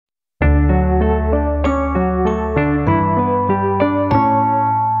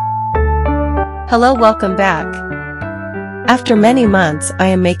Hello, welcome back. After many months I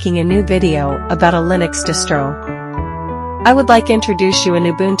am making a new video about a Linux distro. I would like to introduce you an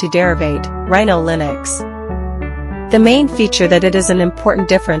Ubuntu derivate, Rhino Linux. The main feature that it is an important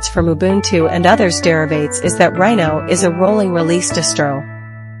difference from Ubuntu and others derivates is that Rhino is a rolling release distro.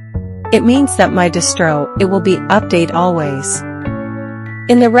 It means that my distro, it will be update always.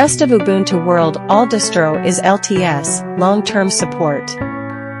 In the rest of Ubuntu World, all distro is LTS, long-term support.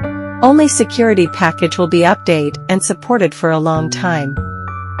 Only security package will be update and supported for a long time.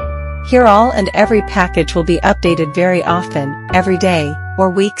 Here all and every package will be updated very often, every day, or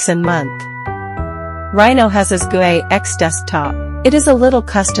weeks and month. Rhino has as GUI X desktop. It is a little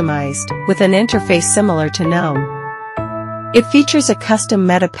customized, with an interface similar to GNOME. It features a custom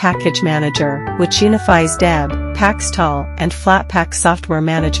meta package manager, which unifies deb, packstall, and flatpak software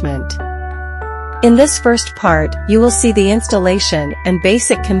management. In this first part, you will see the installation and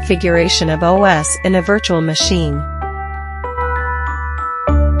basic configuration of OS in a virtual machine.